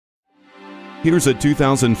Here's a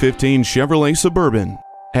 2015 Chevrolet Suburban.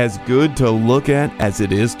 As good to look at as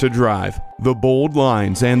it is to drive. The bold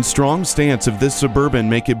lines and strong stance of this Suburban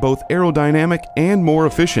make it both aerodynamic and more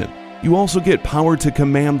efficient. You also get power to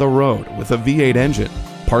command the road with a V8 engine.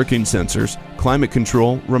 Parking sensors, climate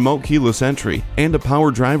control, remote keyless entry, and a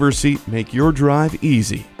power driver's seat make your drive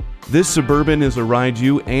easy. This Suburban is a ride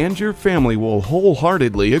you and your family will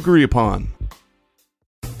wholeheartedly agree upon.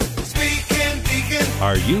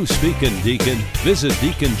 Are you speaking Deacon? Visit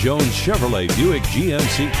Deacon Jones Chevrolet Buick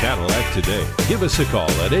GMC Cadillac today. Give us a call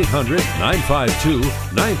at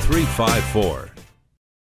 800-952-9354.